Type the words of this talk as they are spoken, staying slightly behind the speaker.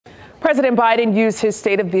President Biden used his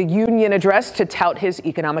State of the Union address to tout his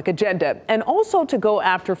economic agenda and also to go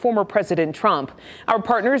after former President Trump. Our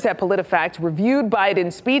partners at PolitiFact reviewed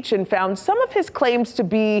Biden's speech and found some of his claims to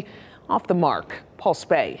be off the mark. Paul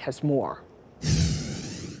Spey has more.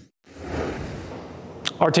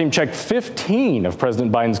 Our team checked 15 of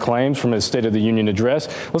President Biden's claims from his State of the Union address.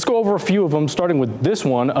 Let's go over a few of them, starting with this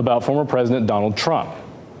one about former President Donald Trump.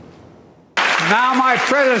 Now my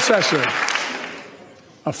predecessor,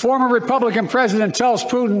 a former Republican president, tells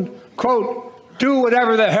Putin, quote, "Do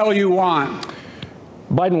whatever the hell you want."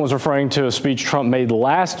 Biden was referring to a speech Trump made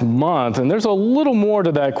last month, and there's a little more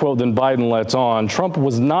to that quote than Biden lets on. Trump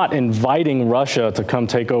was not inviting Russia to come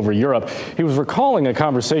take over Europe. He was recalling a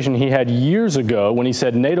conversation he had years ago when he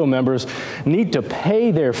said NATO members need to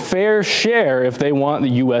pay their fair share if they want the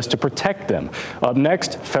U.S. to protect them. Up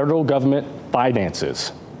next, federal government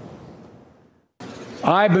finances.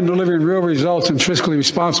 I've been delivering real results in fiscally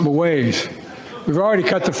responsible ways. We've already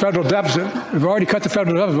cut the federal deficit. We've already cut the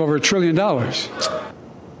federal deficit over $1 trillion.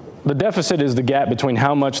 The deficit is the gap between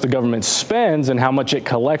how much the government spends and how much it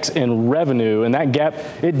collects in revenue. And that gap,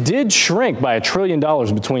 it did shrink by $1 trillion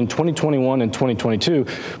between 2021 and 2022.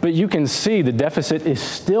 But you can see the deficit is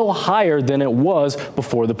still higher than it was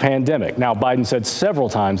before the pandemic. Now, Biden said several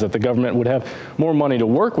times that the government would have more money to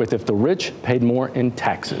work with if the rich paid more in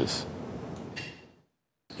taxes.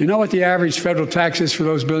 You know what the average federal tax is for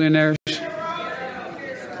those billionaires?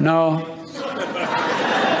 No.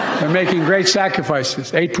 They're making great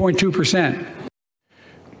sacrifices, 8.2%.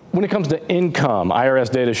 When it comes to income,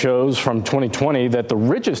 IRS data shows from 2020 that the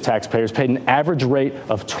richest taxpayers paid an average rate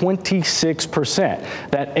of 26%.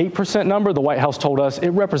 That 8% number, the White House told us, it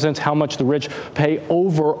represents how much the rich pay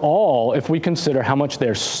overall if we consider how much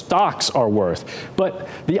their stocks are worth. But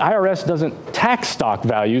the IRS doesn't tax stock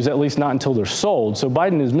values, at least not until they're sold. So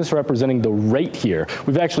Biden is misrepresenting the rate here.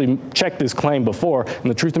 We've actually checked this claim before,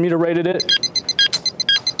 and the Truth-O-Meter rated it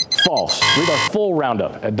false. Read our full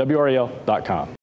roundup at WRAL.com.